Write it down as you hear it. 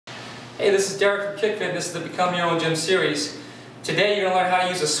Hey, this is Derek from Kick Fit. This is the Become Your Own Gym series. Today you're going to learn how to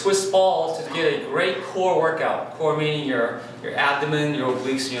use a Swissball to get a great core workout. Core meaning your abdomen, your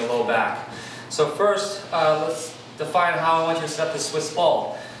obliques, and your low back. So first, let's define how I want you to set up the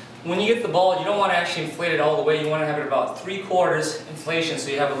Swissball. When you get the ball, you don't want to actually inflate it all the way. You want to have it about 3/4 inflation,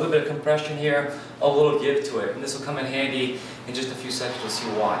 so you have a little bit of compression here, a little give to it. And this will come in handy in just a few seconds. You'll see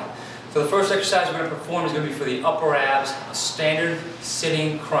why. So the first exercise we're going to perform is going to be for the upper abs, a standard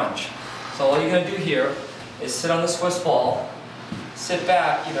sitting crunch. So all you're going to do here is sit on the Swissball, sit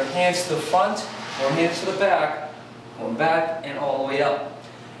back, either hands to the front or hands to the back, going back and all the way up.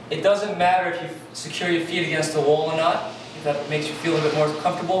 It doesn't matter if you secure your feet against the wall or not. If that makes you feel a bit more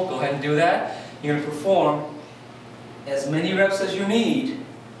comfortable, go ahead and do that. You're going to perform as many reps as you need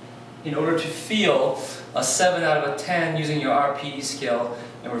in order to feel a 7 out of a 10 using your RPE scale,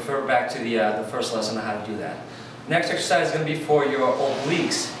 and refer back to the first lesson on how to do that. Next exercise is going to be for your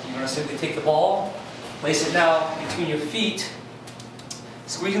obliques. You're going to simply take the ball, place it now between your feet,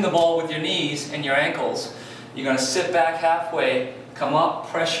 squeezing the ball with your knees and your ankles. You're going to sit back halfway, come up,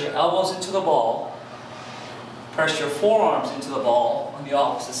 press your elbows into the ball, press your forearms into the ball on the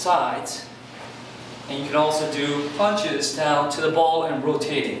opposite sides, and you can also do punches down to the ball and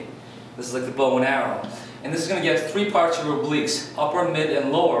rotating. This is like the bow and arrow. And this is going to get 3 parts of your obliques, upper, mid,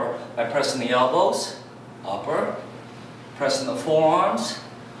 and lower, by pressing the elbows, upper, pressing the forearms,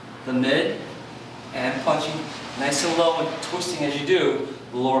 the mid, and punching nice and low and twisting as you do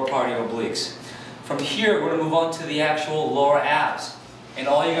the lower part of your obliques. From here, we're going to move on to the actual lower abs. And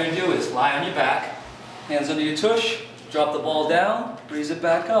all you're going to do is lie on your back, hands under your tush, drop the ball down, raise it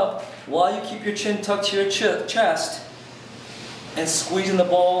back up, while you keep your chin tucked to your chest, and squeezing the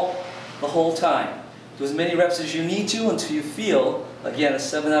ball the whole time. Do as many reps as you need to until you feel, again, a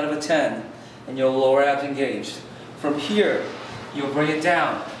 7 out of a 10, and your lower abs engaged. From here, you'll bring it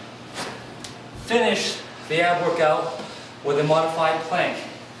down. Finish the ab workout with a modified plank.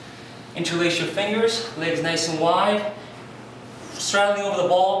 Interlace your fingers, legs nice and wide. Straddling over the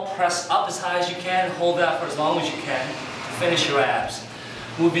ball, press up as high as you can, hold that for as long as you can to finish your abs.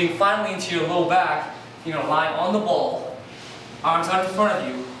 Moving finally into your low back, you're going to lie on the ball, arms out in front of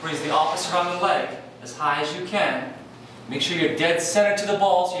you, raise the opposite arm and leg as high as you can. Make sure you're dead center to the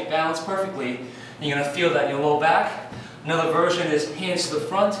ball so you balance perfectly. And you're going to feel that in your low back. Another version is hands to the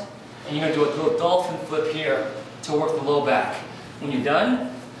front, and you're going to do a little dolphin flip here to work the low back. When you're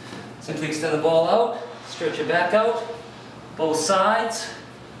done, simply extend the ball out, stretch your back out, both sides,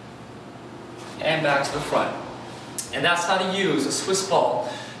 and back to the front. And that's how to use a Swissball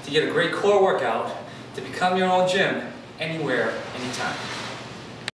to get a great core workout to become your own gym anywhere, anytime.